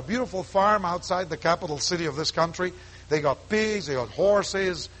got a beautiful farm outside the capital city of this country. They got pigs, they got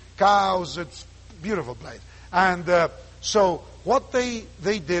horses, cows. It's a beautiful place. And so what they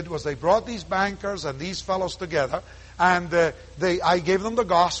did was they brought these bankers and these fellows together. And I gave them the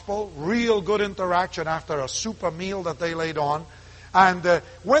gospel, real good interaction after a super meal that they laid on. And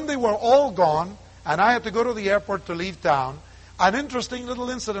when they were all gone, and I had to go to the airport to leave town, an interesting little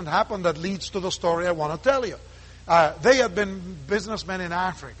incident happened that leads to the story I want to tell you. They had been businessmen in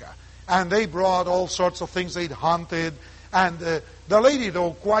Africa, and they brought all sorts of things. They'd hunted, and the lady,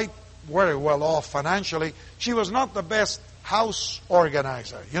 though quite very well off financially, she was not the best house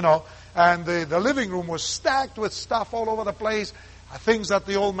organizer, you know. And the living room was stacked with stuff all over the place, things that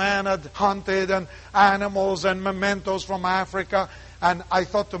the old man had hunted, and animals and mementos from Africa. And I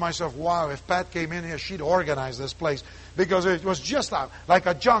thought to myself, wow, if Pat came in here, she'd organize this place, because it was just like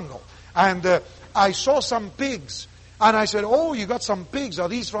a jungle. And I saw some pigs, and I said, oh, you got some pigs. Are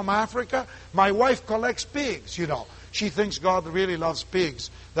these from Africa? My wife collects pigs, you know. She thinks God really loves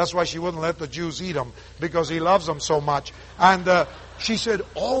pigs. That's why she wouldn't let the Jews eat them, because He loves them so much. And she said,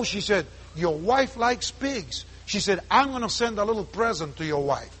 your wife likes pigs. She said, I'm going to send a little present to your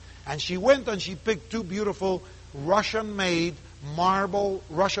wife. And she went and she picked 2 beautiful Russian-made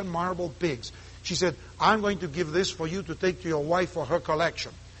Russian marble pigs. She said, I'm going to give this for you to take to your wife for her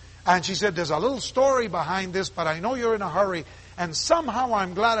collection. And she said, there's a little story behind this, but I know you're in a hurry. And somehow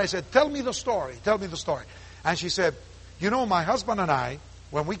I'm glad. I said, tell me the story. Tell me the story. And she said, you know, my husband and I,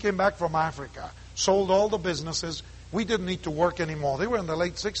 when we came back from Africa, sold all the businesses. We didn't need to work anymore. They were in the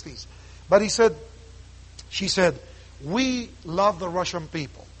late 60s. But she said, we love the Russian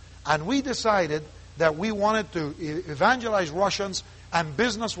people. And we decided that we wanted to evangelize Russians, and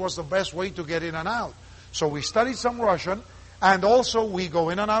business was the best way to get in and out. So we studied some Russian, and also we go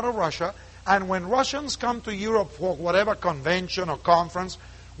in and out of Russia. And when Russians come to Europe for whatever convention or conference,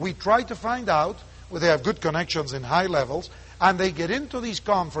 we try to find out, they have good connections in high levels, and they get into these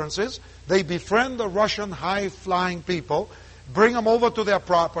conferences, they befriend the Russian high-flying people, bring them over to their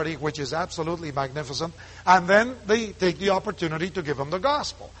property, which is absolutely magnificent, and then they take the opportunity to give them the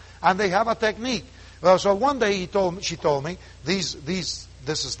gospel. And they have a technique. So one day she told me, this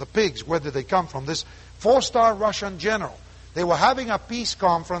is the pigs. Where did they come from? This 4-star Russian general. They were having a peace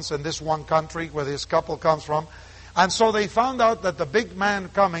conference in this one country where this couple comes from. And so they found out that the big man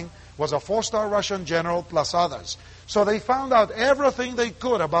coming was a 4-star Russian general plus others. So they found out everything they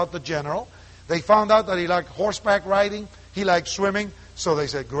could about the general. They found out that he liked horseback riding. He liked swimming. So they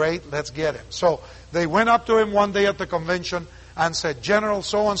said, great, let's get him. So they went up to him one day at the convention and said, General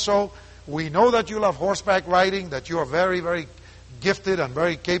so-and-so, we know that you love horseback riding, that you are very, very gifted and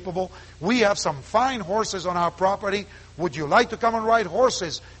very capable. We have some fine horses on our property. Would you like to come and ride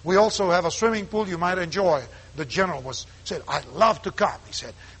horses? We also have a swimming pool you might enjoy. The general said, I'd love to come, he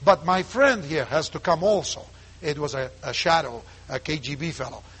said. But my friend here has to come also. It was a shadow, a KGB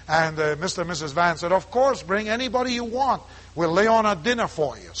fellow. And Mr. and Mrs. Van said, of course, bring anybody you want. We'll lay on a dinner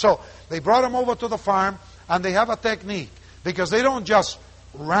for you. So they brought him over to the farm, and they have a technique. Because they don't just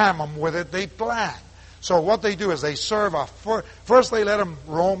ram them with it, they plan. So what they do is they serve first they let them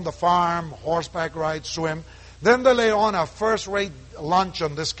roam the farm, horseback ride, swim. Then they lay on a first-rate lunch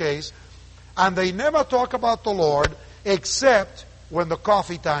in this case. And they never talk about the Lord except when the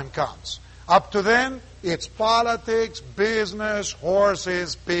coffee time comes. Up to then, it's politics, business,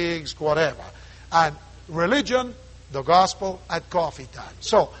 horses, pigs, whatever. And religion, the gospel, at coffee time.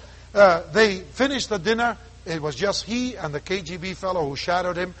 So they finished the dinner. It was just he and the KGB fellow who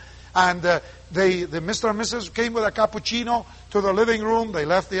shadowed him. And the Mr. and Mrs. came with a cappuccino to the living room. They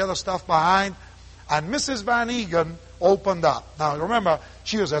left the other stuff behind. And Mrs. Van Egan opened up. Now remember,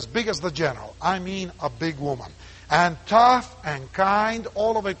 she was as big as the general. I mean, a big woman. And tough and kind,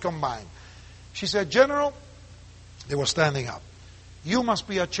 all of it combined. She said, General, they were standing up, you must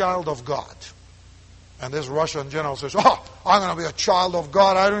be a child of God. And this Russian general says, oh, I'm going to be a child of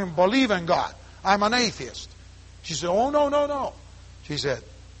God. I don't even believe in God. I'm an atheist. She said, oh, no. She said,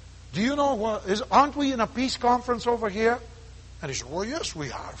 do you know aren't we in a peace conference over here? And he said, well, yes,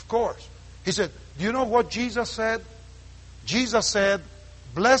 we are, of course. He said, do you know what Jesus said? Jesus said,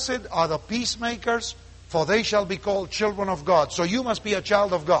 blessed are the peacemakers, for they shall be called children of God. So you must be a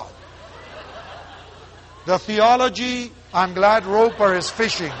child of God. The theology, I'm glad Roper is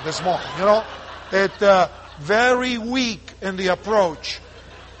fishing this morning. You know, it very weak in the approach.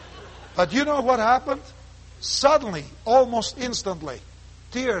 But you know what happened? Suddenly, almost instantly,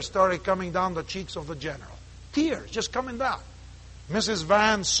 tears started coming down the cheeks of the general. Tears just coming down. Mrs.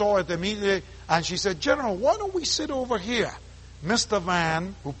 Van saw it immediately, and she said, General, why don't we sit over here? Mr.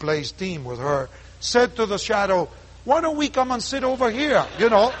 Van, who plays team with her, said to the shadow, why don't we come and sit over here,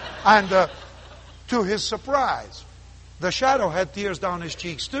 And to his surprise, the shadow had tears down his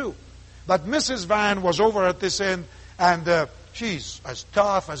cheeks too. But Mrs. Van was over at this end, and she's as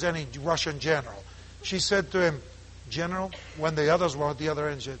tough as any Russian general. She said to him, General, when the others were at the other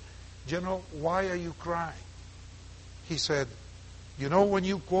end, she said, General, why are you crying? He said, you know when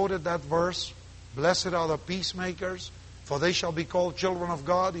you quoted that verse, blessed are the peacemakers, for they shall be called children of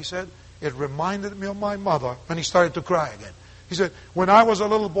God, he said, it reminded me of my mother. And he started to cry again. He said, when I was a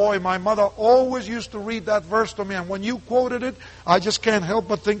little boy, my mother always used to read that verse to me, and when you quoted it, I just can't help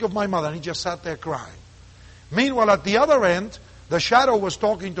but think of my mother. And he just sat there crying. Meanwhile, at the other end, the shadow was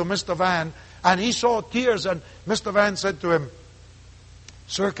talking to Mr. Van, and he saw tears, and Mr. Van said to him,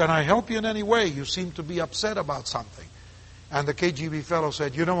 Sir, can I help you in any way? You seem to be upset about something. And the KGB fellow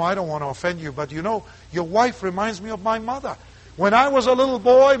said, I don't want to offend you, but your wife reminds me of my mother. When I was a little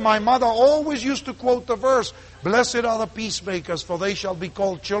boy, my mother always used to quote the verse, blessed are the peacemakers, for they shall be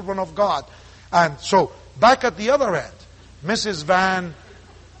called children of God. And so, back at the other end, Mrs. Van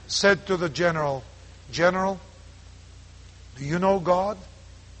said to the general, General, do you know God?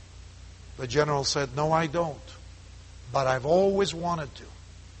 The general said, no, I don't. But I've always wanted to,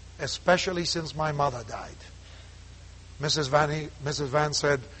 especially since my mother died. Mrs. Van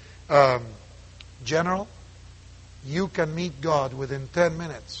said, General, you can meet God within 10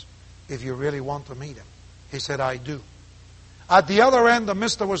 minutes if you really want to meet Him. He said, I do. At the other end, the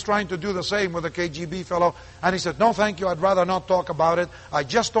mister was trying to do the same with the KGB fellow, and he said, no, thank you, I'd rather not talk about it. I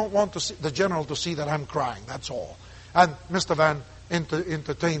just don't want the general to see that I'm crying, that's all. And Mr. Van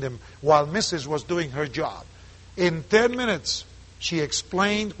entertained him while Mrs. was doing her job. In 10 minutes, she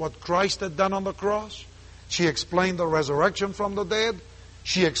explained what Christ had done on the cross. She explained the resurrection from the dead.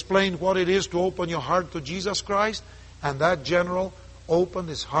 She explained what it is to open your heart to Jesus Christ. And that general opened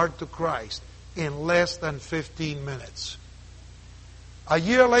his heart to Christ in less than 15 minutes. A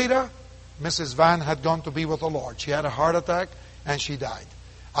year later, Mrs. Van had gone to be with the Lord. She had a heart attack and she died.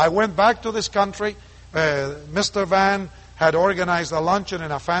 I went back to this country. Mr. Van had organized a luncheon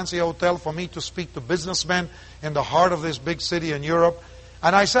in a fancy hotel for me to speak to businessmen in the heart of this big city in Europe.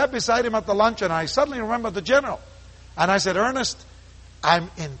 And I sat beside him at the luncheon, and I suddenly remembered the general. And I said, Ernest,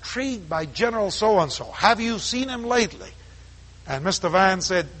 I'm intrigued by General so-and-so. Have you seen him lately? And Mr. Van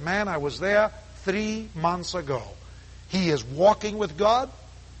said, man, I was there 3 months ago. He is walking with God.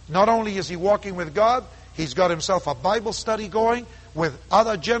 Not only is he walking with God, he's got himself a Bible study going with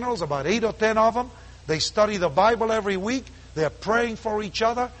other generals, about 8 or 10 of them. They study the Bible every week. They're praying for each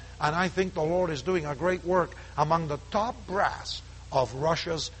other. And I think the Lord is doing a great work among the top brass of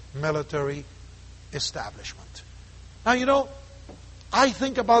Russia's military establishment. Now, I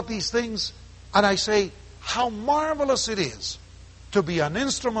think about these things and I say, how marvelous it is to be an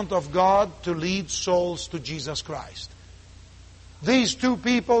instrument of God to lead souls to Jesus Christ. These two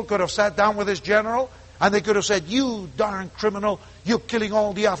people could have sat down with this general and they could have said, you darn criminal, you're killing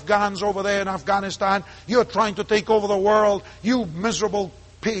all the Afghans over there in Afghanistan, you're trying to take over the world, you miserable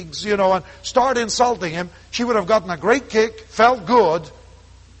pigs, and start insulting him. She would have gotten a great kick, felt good,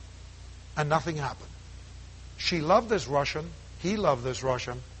 and nothing happened. She loved this Russian. He loved this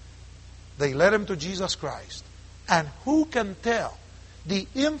Russian. They led him to Jesus Christ. And who can tell the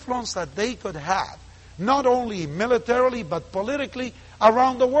influence that they could have, not only militarily, but politically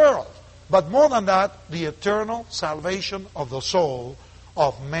around the world. But more than that, the eternal salvation of the soul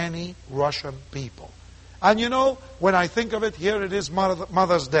of many Russian people. And when I think of it, here it is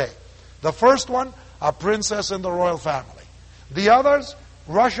Mother's Day. The first one, a princess in the royal family. The others,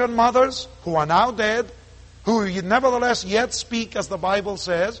 Russian mothers who are now dead, who nevertheless yet speak as the Bible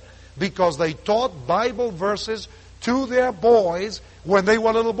says, because they taught Bible verses to their boys when they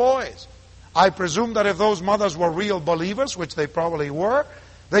were little boys. I presume that if those mothers were real believers, which they probably were,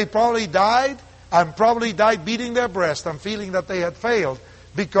 they probably died beating their breast and feeling that they had failed,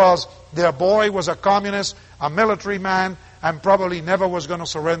 because their boy was a communist, a military man, and probably never was going to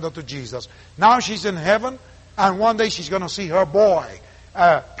surrender to Jesus. Now she's in heaven, and one day she's going to see her boy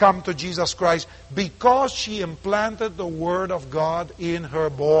come to Jesus Christ because she implanted the Word of God in her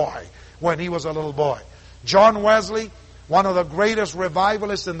boy when he was a little boy. John Wesley, one of the greatest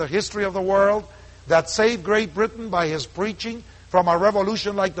revivalists in the history of the world, that saved Great Britain by his preaching from a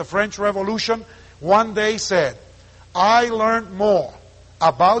revolution like the French Revolution, one day said, I learned more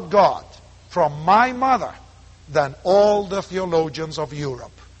about God from my mother than all the theologians of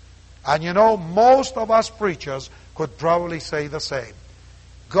Europe. And most of us preachers could probably say the same.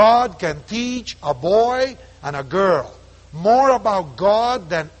 God can teach a boy and a girl more about God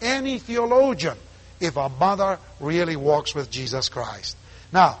than any theologian if a mother really walks with Jesus Christ.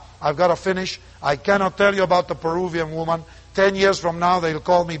 Now, I've got to finish. I cannot tell you about the Peruvian woman. 10 years from now, they'll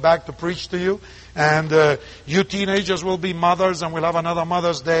call me back to preach to you. And you teenagers will be mothers, and we'll have another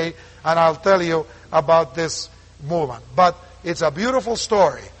Mother's Day. And I'll tell you about this woman. But it's a beautiful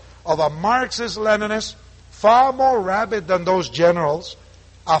story of a Marxist-Leninist, far more rabid than those generals,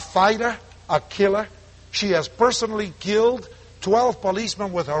 a fighter, a killer. She has personally killed 12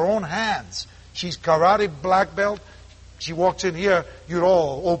 policemen with her own hands. She's karate black belt. She walks in here, you'd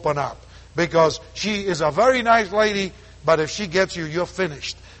all open up. Because she is a very nice lady, but if she gets you, you're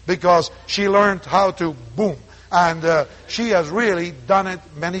finished. Because she learned how to boom. And she has really done it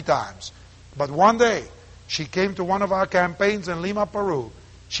many times. But one day, she came to one of our campaigns in Lima, Peru.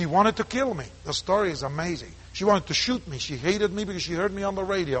 She wanted to kill me. The story is amazing. She wanted to shoot me. She hated me because she heard me on the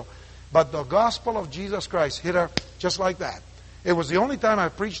radio. But the gospel of Jesus Christ hit her just like that. It was the only time I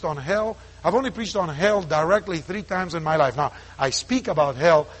preached on hell. I've only preached on hell directly 3 times in my life. Now, I speak about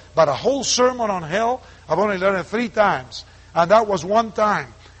hell, but a whole sermon on hell, I've only learned it 3 times. And that was one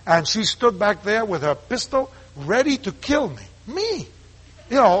time. And she stood back there with her pistol, ready to kill me. Me.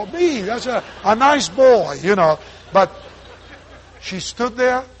 You know, me. That's a nice boy, you know. But she stood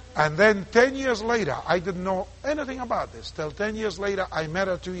there, and then 10 years later, I didn't know anything about this. Till 10 years later, I met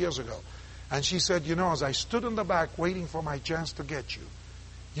her 2 years ago. And she said, you know, as I stood in the back waiting for my chance to get you,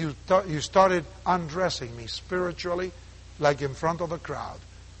 you started undressing me spiritually, like in front of the crowd.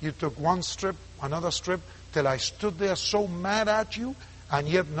 You took one strip, another strip, till I stood there so mad at you, and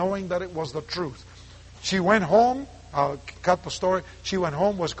yet knowing that it was the truth. She went home. I'll cut the story. She went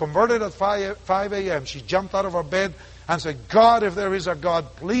home, was converted at 5 a.m. She jumped out of her bed and said, God, if there is a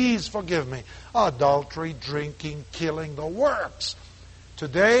God, please forgive me. Adultery, drinking, killing, the works.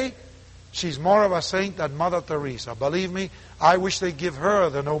 Today, she's more of a saint than Mother Teresa. Believe me, I wish they'd give her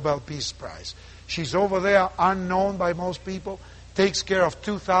the Nobel Peace Prize. She's over there, unknown by most people, takes care of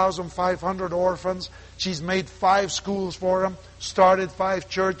 2,500 orphans. She's made 5 schools for them, started 5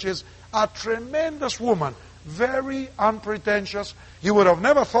 churches. A tremendous woman, very unpretentious. You would have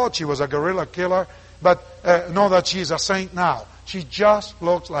never thought she was a guerrilla killer, but know that she's a saint now. She just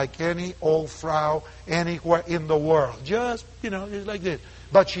looks like any old frau anywhere in the world. Just, like this.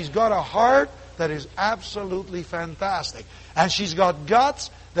 But she's got a heart that is absolutely fantastic. And she's got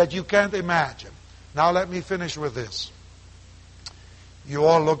guts that you can't imagine. Now let me finish with this. You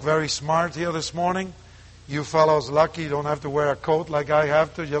all look very smart here this morning. You fellows lucky you don't have to wear a coat like I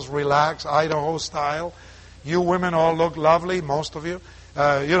have to. Just relax, Idaho style. You women all look lovely, most of you.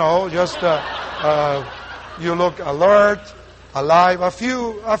 You look alert, alive. A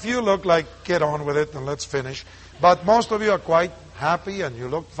few look like, get on with it and let's finish. But most of you are quite happy and you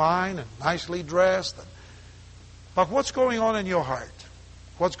look fine and nicely dressed. But what's going on in your heart?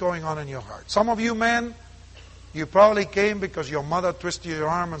 What's going on in your heart? Some of you men, you probably came because your mother twisted your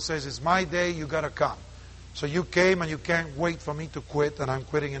arm and says, it's my day, you got to come. So you came and you can't wait for me to quit, and I'm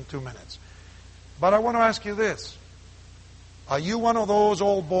quitting in 2 minutes. But I want to ask you this. Are you one of those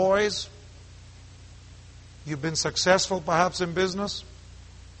old boys? You've been successful perhaps in business.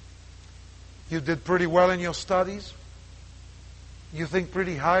 You did pretty well in your studies. You think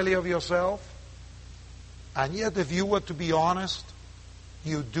pretty highly of yourself. And yet, if you were to be honest,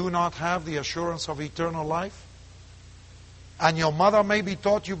 you do not have the assurance of eternal life. And your mother maybe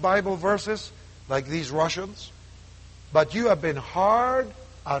taught you Bible verses like these Russians. But you have been hard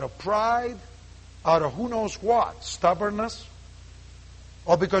out of pride, out of who knows what, stubbornness,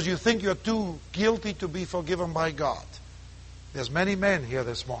 or because you think you're too guilty to be forgiven by God. There's many men here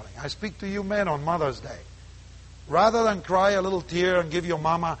this morning. I speak to you men on Mother's Day. Rather than cry a little tear and give your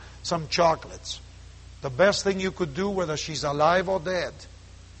mama some chocolates, the best thing you could do, whether she's alive or dead,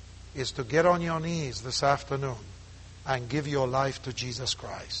 is to get on your knees this afternoon and give your life to Jesus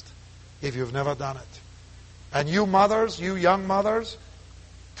Christ, if you've never done it. And you mothers, you young mothers,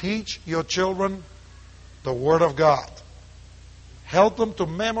 teach your children the Word of God. Help them to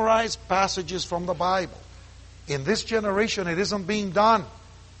memorize passages from the Bible. In this generation, it isn't being done.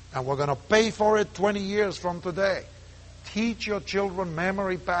 And we're going to pay for it 20 years from today. Teach your children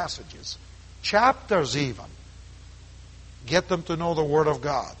memory passages. Chapters even. Get them to know the Word of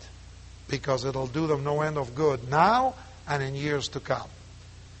God. Because it'll do them no end of good now and in years to come.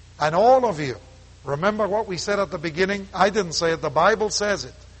 And all of you, remember what we said at the beginning? I didn't say it, the Bible says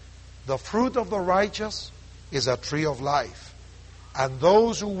it. The fruit of the righteous is a tree of life. And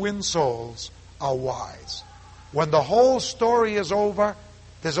those who win souls are wise. When the whole story is over,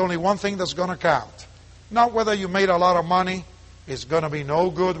 there's only one thing that's going to count. Not whether you made a lot of money. It's going to be no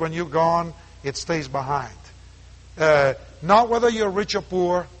good when you're gone. It stays behind. Not whether you're rich or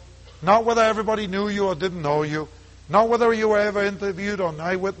poor, not whether everybody knew you or didn't know you, not whether you were ever interviewed on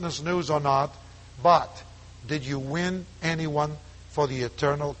Eyewitness News or not, but did you win anyone for the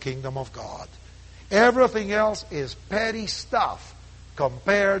eternal kingdom of God? Everything else is petty stuff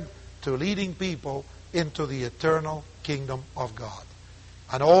compared to leading people into the eternal kingdom of God.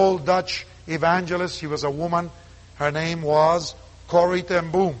 An old Dutch evangelist, she was a woman, her name was Corrie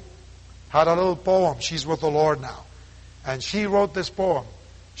ten Boom, had a little poem. She's with the Lord now. And she wrote this poem.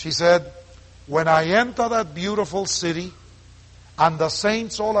 She said, "When I enter that beautiful city and the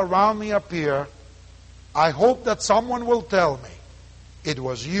saints all around me appear, I hope that someone will tell me it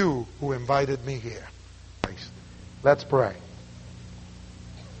was you who invited me here." Let's pray.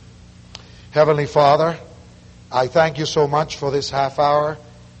 Heavenly Father, I thank you so much for this half hour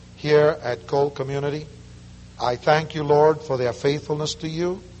here at Cole Community. I thank you, Lord, for their faithfulness to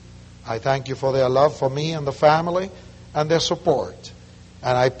you. I thank you for their love for me and the family and their support.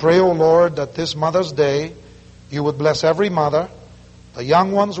 And I pray, O Lord, that this Mother's Day, you would bless every mother, the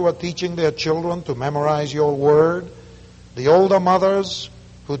young ones who are teaching their children to memorize your word, the older mothers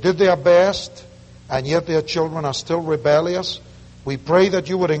who did their best, and yet their children are still rebellious. We pray that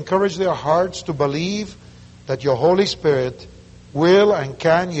you would encourage their hearts to believe that your Holy Spirit will and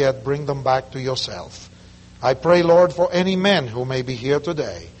can yet bring them back to yourself. I pray, Lord, for any men who may be here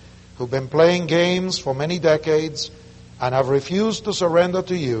today, who've been playing games for many decades and have refused to surrender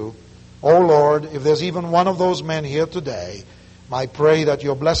to you. Oh Lord, if there's even one of those men here today, I pray that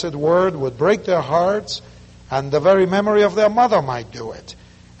your blessed word would break their hearts and the very memory of their mother might do it,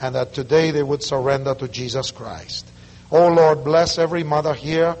 and that today they would surrender to Jesus Christ. Oh Lord, bless every mother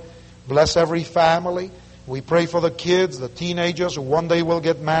here. Bless every family. We pray for the kids, the teenagers who one day will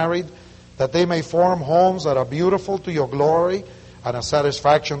get married, that they may form homes that are beautiful to your glory and a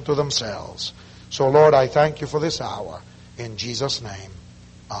satisfaction to themselves. So Lord, I thank you for this hour. In Jesus' name,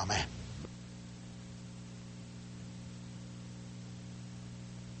 amen.